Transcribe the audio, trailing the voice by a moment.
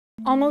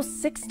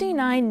Almost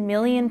 69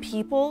 million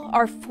people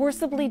are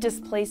forcibly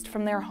displaced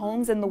from their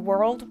homes in the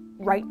world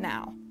right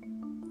now.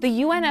 The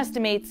UN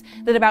estimates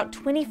that about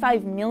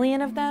 25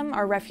 million of them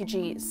are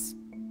refugees.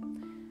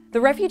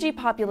 The refugee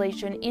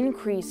population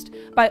increased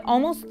by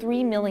almost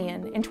 3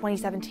 million in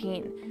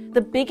 2017,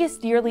 the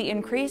biggest yearly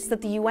increase that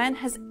the UN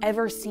has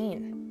ever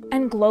seen.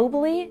 And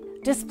globally,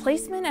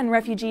 displacement and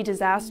refugee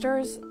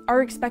disasters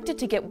are expected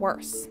to get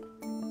worse.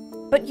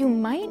 But you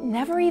might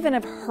never even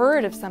have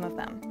heard of some of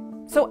them.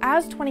 So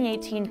as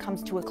 2018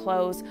 comes to a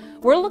close,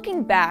 we're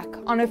looking back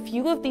on a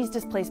few of these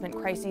displacement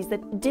crises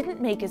that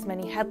didn't make as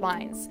many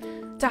headlines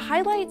to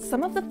highlight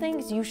some of the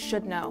things you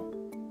should know.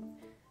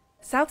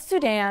 South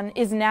Sudan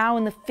is now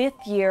in the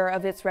 5th year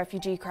of its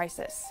refugee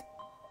crisis.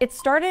 It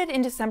started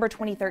in December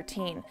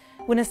 2013,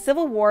 when a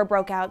civil war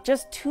broke out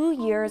just 2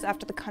 years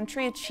after the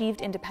country achieved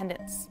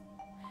independence.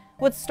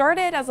 What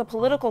started as a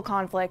political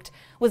conflict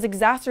was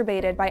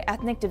exacerbated by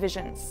ethnic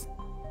divisions.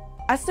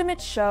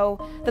 Estimates show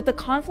that the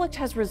conflict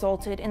has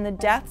resulted in the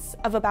deaths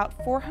of about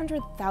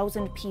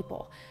 400,000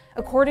 people,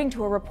 according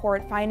to a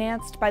report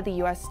financed by the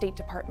US State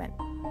Department.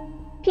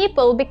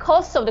 People,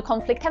 because of the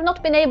conflict, have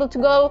not been able to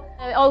go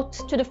out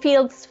to the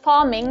fields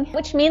farming,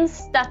 which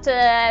means that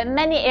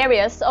many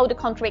areas of the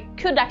country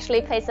could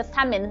actually face a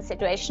famine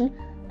situation.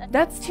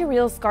 That's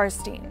Tiril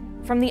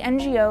Skarstein from the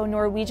NGO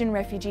Norwegian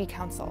Refugee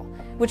Council,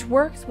 which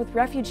works with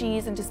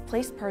refugees and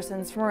displaced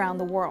persons from around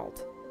the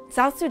world.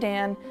 South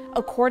Sudan,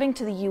 according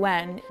to the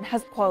UN,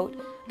 has, quote,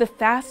 the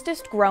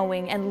fastest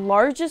growing and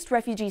largest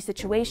refugee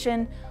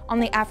situation on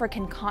the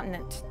African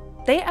continent.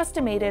 They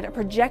estimated a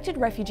projected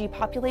refugee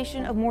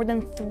population of more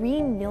than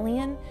 3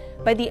 million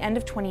by the end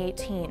of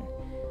 2018,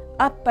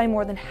 up by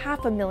more than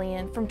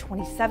 500,000 from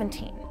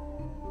 2017.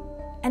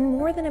 And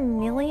more than 1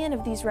 million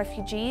of these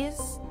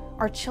refugees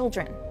are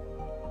children.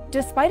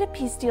 Despite a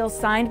peace deal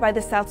signed by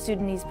the South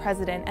Sudanese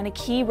president and a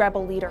key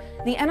rebel leader,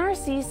 the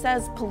NRC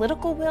says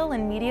political will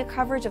and media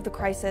coverage of the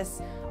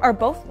crisis are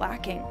both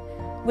lacking,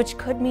 which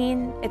could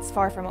mean it's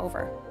far from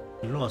over.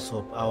 Loss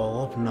of our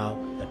hope now,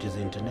 that is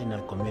the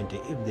international community,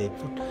 if they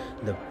put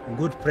the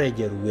good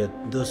pressure with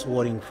those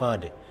warring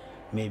further,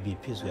 maybe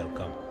peace will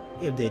come.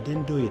 If they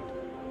didn't do it,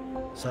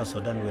 South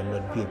Sudan will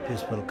not be a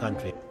peaceful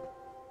country.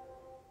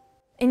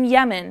 In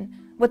Yemen,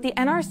 what the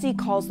NRC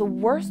calls the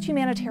worst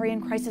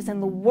humanitarian crisis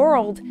in the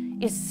world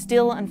is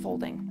still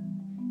unfolding.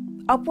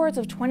 Upwards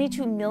of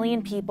 22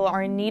 million people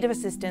are in need of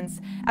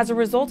assistance as a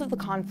result of the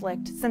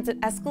conflict since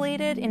it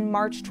escalated in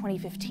March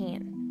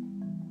 2015.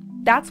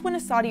 That's when a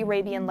Saudi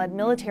Arabian-led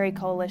military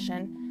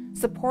coalition,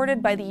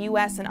 supported by the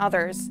US and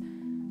others,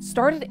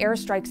 started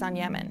airstrikes on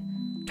Yemen,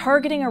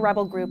 targeting a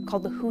rebel group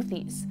called the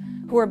Houthis,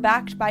 who are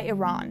backed by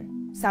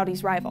Iran,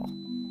 Saudi's rival.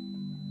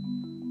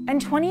 And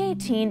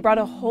 2018 brought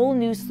a whole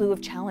new slew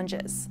of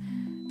challenges.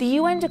 The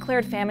UN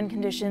declared famine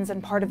conditions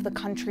in part of the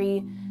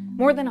country.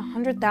 More than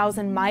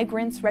 100,000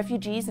 migrants,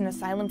 refugees, and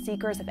asylum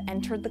seekers have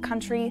entered the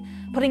country,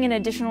 putting an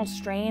additional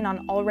strain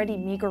on already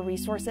meager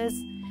resources.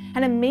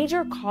 And a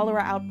major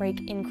cholera outbreak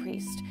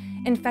increased,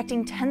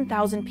 infecting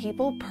 10,000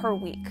 people per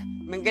week.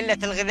 من قلة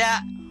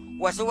الغذاء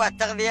وسوء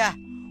التغذية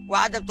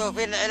وعدم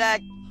توفير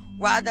العلاج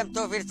وعدم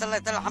توفير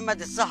صلة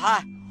محمد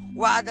الصحة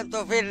وعدم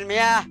توفير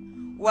المياه.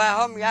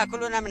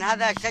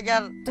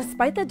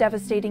 Despite the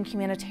devastating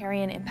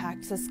humanitarian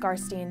impact, says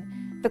Skarstein,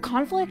 the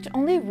conflict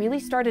only really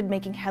started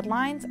making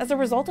headlines as a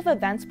result of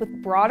events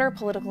with broader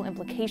political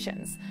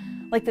implications,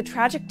 like the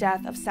tragic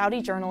death of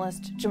Saudi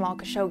journalist Jamal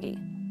Khashoggi.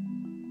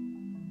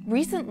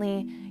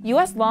 Recently,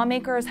 US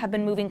lawmakers have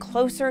been moving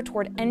closer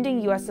toward ending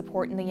US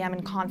support in the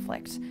Yemen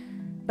conflict,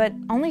 but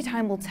only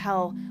time will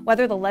tell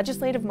whether the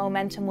legislative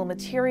momentum will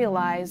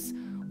materialize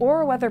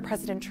or whether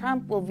President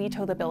Trump will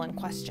veto the bill in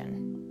question.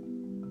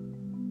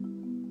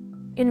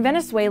 In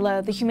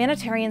Venezuela, the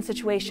humanitarian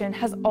situation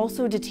has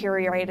also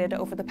deteriorated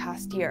over the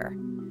past year.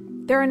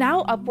 There are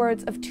now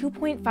upwards of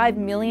 2.5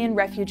 million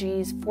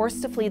refugees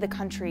forced to flee the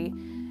country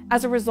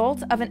as a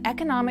result of an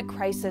economic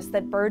crisis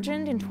that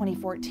burgeoned in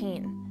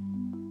 2014.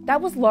 That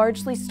was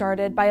largely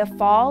started by a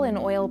fall in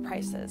oil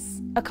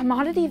prices, a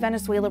commodity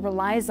Venezuela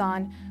relies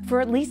on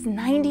for at least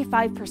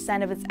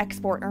 95% of its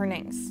export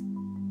earnings.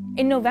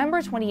 In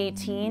November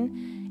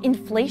 2018,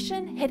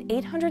 inflation hit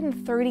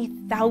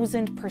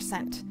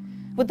 830,000%.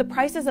 with the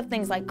prices of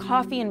things like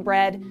coffee and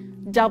bread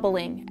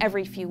doubling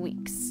every few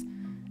weeks.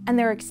 And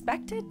they're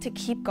expected to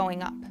keep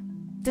going up.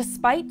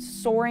 Despite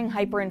soaring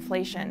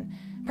hyperinflation,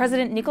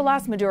 President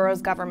Nicolas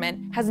Maduro's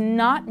government has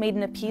not made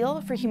an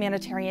appeal for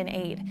humanitarian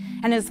aid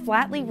and has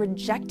flatly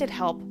rejected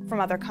help from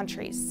other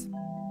countries.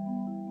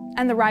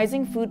 And the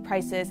rising food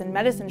prices and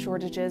medicine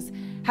shortages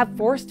have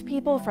forced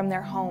people from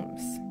their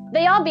homes.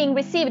 They are being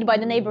received by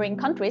the neighboring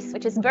countries,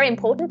 which is very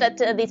important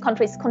that these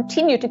countries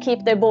continue to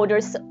keep their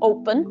borders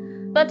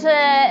open. But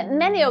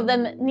many of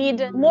them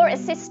need more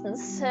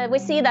assistance. We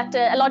see that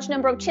a large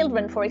number of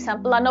children, for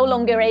example, are no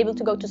longer able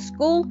to go to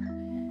school.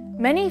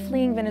 Many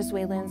fleeing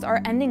Venezuelans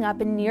are ending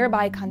up in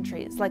nearby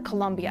countries like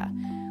Colombia,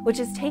 which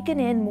has taken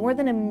in more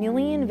than 1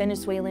 million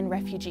Venezuelan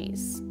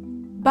refugees.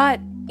 But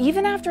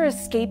even after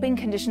escaping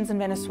conditions in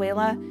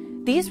Venezuela,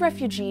 These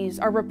refugees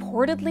are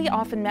reportedly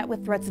often met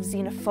with threats of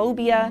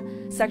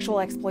xenophobia, sexual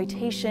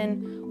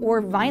exploitation,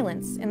 or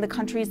violence in the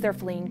countries they're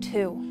fleeing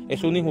to.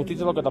 Es una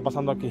injusticia lo que está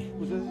pasando aquí.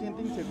 ¿Usted se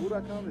siente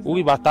insegura acá?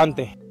 Uy,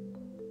 bastante.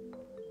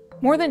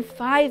 More than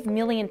 5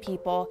 million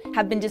people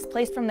have been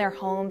displaced from their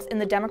homes in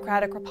the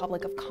Democratic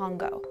Republic of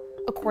Congo,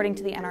 according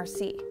to the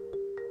NRC.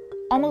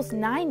 Almost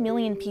 9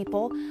 million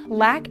people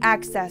lack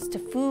access to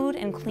food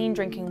and clean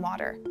drinking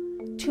water.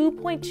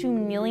 2.2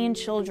 million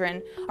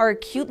children are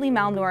acutely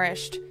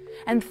malnourished,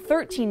 and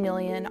 13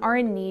 million are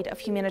in need of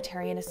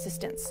humanitarian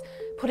assistance,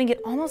 putting it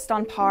almost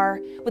on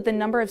par with the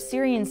number of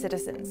Syrian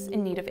citizens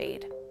in need of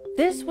aid.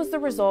 This was the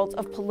result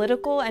of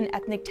political and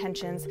ethnic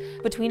tensions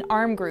between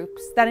armed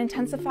groups that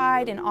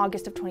intensified in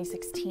August of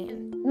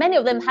 2016. Many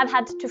of them have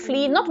had to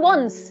flee not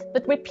once,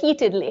 but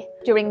repeatedly.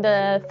 During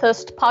the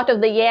first part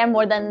of the year,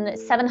 more than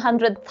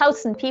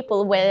 700,000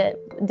 people were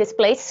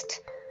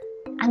displaced.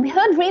 And we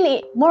heard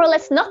really more or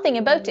less nothing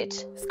about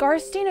it.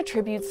 Skarstein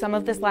attributes some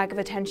of this lack of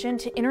attention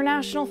to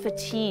international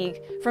fatigue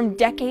from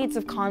decades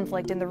of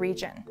conflict in the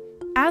region.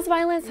 As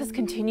violence has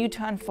continued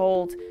to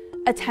unfold,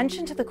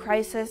 attention to the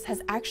crisis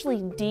has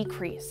actually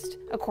decreased,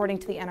 according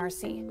to the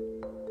NRC.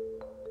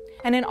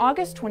 And in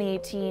August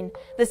 2018,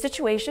 the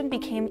situation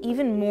became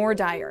even more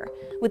dire,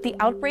 with the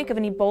outbreak of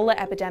an Ebola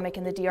epidemic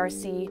in the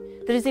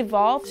DRC that has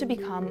evolved to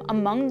become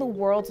among the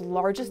world's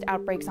largest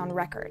outbreaks on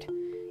record.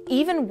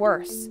 Even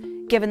worse,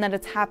 given that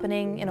it's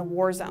happening in a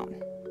war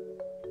zone.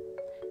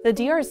 The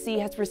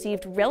DRC has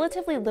received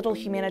relatively little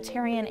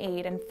humanitarian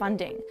aid and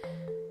funding,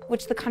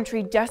 which the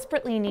country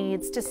desperately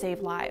needs to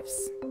save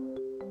lives.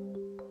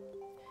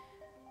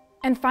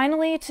 And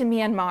finally, to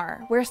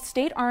Myanmar, where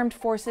state-armed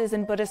forces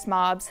and Buddhist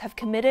mobs have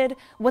committed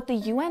what the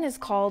UN has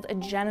called a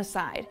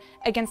genocide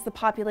against the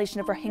population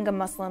of Rohingya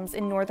Muslims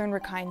in northern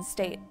Rakhine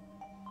State.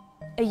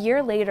 A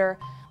year later,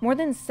 more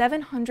than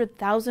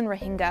 700,000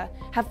 Rohingya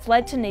have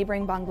fled to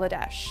neighboring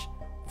Bangladesh,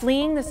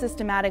 fleeing the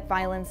systematic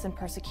violence and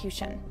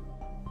persecution.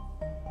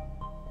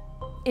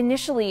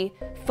 Initially,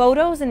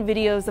 photos and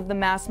videos of the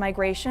mass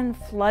migration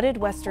flooded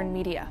Western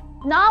media.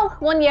 Now,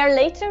 1 year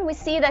later, we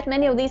see that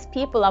many of these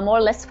people are more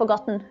or less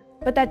forgotten.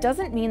 But that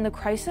doesn't mean the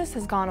crisis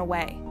has gone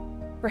away.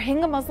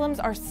 Rohingya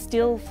Muslims are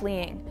still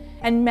fleeing,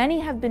 and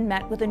many have been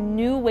met with a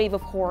new wave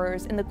of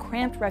horrors in the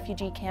cramped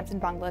refugee camps in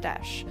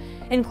Bangladesh,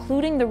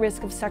 including the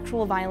risk of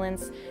sexual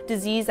violence,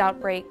 disease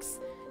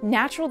outbreaks,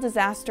 natural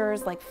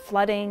disasters like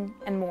flooding,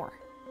 and more.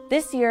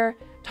 This year,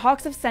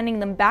 talks of sending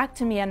them back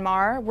to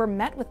Myanmar were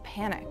met with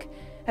panic,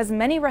 as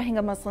many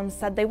Rohingya Muslims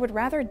said they would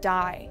rather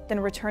die than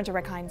return to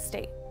Rakhine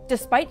State.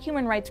 Despite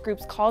human rights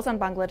groups' calls on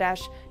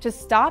Bangladesh to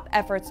stop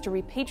efforts to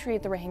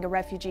repatriate the Rohingya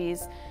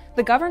refugees,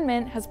 the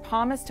government has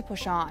promised to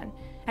push on,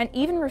 and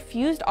even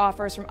refused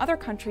offers from other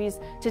countries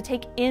to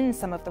take in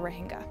some of the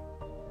Rohingya.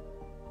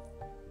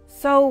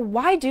 So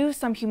why do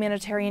some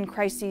humanitarian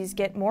crises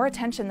get more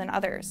attention than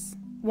others?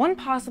 One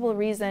possible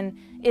reason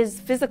is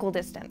physical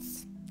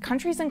distance.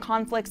 Countries in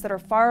conflicts that are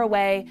far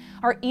away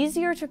are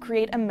easier to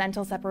create a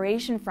mental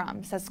separation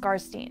from, says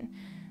Skarstein.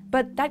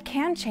 But that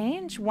can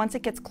change once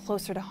it gets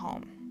closer to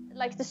home.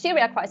 Like the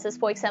Syria crisis,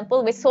 for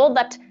example, we saw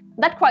that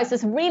that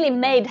crisis really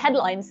made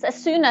headlines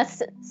as soon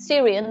as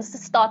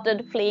Syrians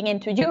started fleeing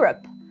into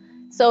Europe.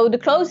 So the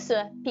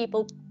closer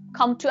people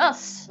come to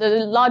us,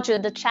 the larger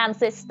the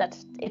chance is that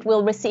it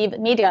will receive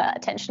media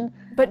attention.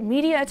 But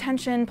media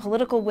attention,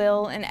 political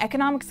will, and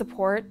economic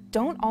support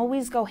don't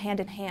always go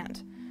hand in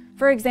hand.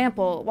 For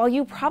example, while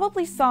you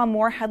probably saw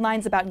more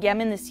headlines about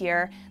Yemen this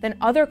year than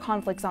other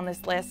conflicts on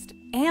this list,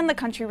 and the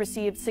country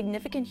received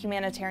significant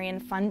humanitarian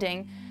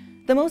funding,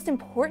 the most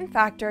important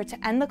factor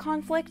to end the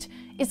conflict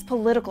is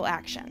political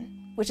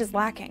action, which is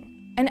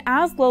lacking. And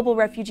as global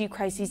refugee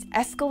crises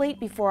escalate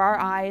before our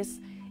eyes,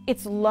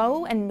 it's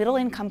low and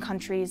middle-income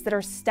countries that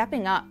are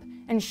stepping up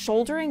and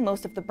shouldering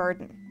most of the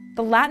burden.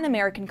 The Latin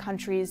American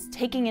countries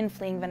taking in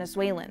fleeing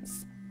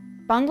Venezuelans,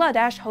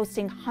 Bangladesh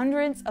hosting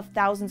hundreds of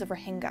thousands of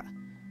Rohingya,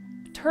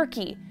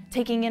 Turkey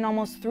taking in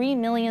almost 3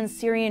 million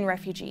Syrian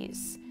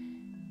refugees,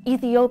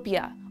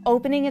 Ethiopia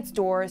opening its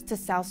doors to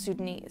South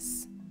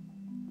Sudanese.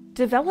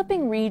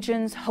 Developing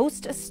regions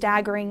host a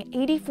staggering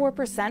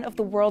 84% of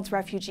the world's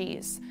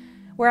refugees,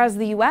 whereas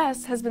the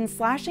US has been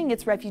slashing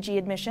its refugee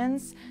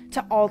admissions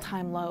to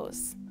all-time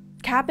lows,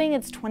 capping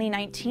its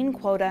 2019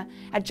 quota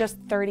at just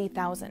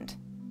 30,000.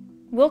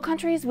 Will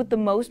countries with the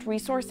most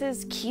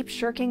resources keep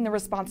shirking the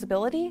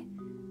responsibility,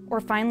 or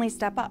finally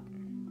step up?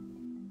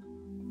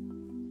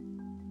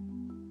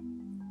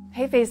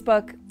 Hey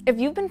Facebook, if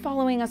you've been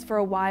following us for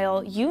a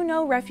while, you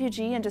know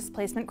refugee and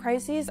displacement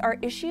crises are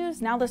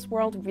issues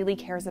NowThisWorld really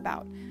cares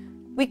about.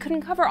 We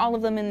couldn't cover all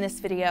of them in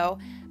this video,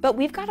 but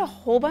we've got a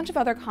whole bunch of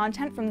other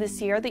content from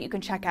this year that you can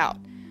check out,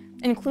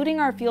 including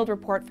our field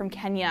report from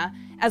Kenya,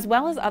 as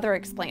well as other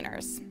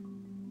explainers.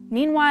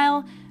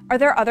 Meanwhile, are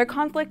there other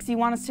conflicts you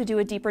want us to do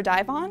a deeper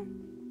dive on?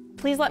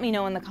 Please let me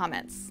know in the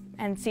comments,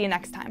 and see you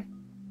next time.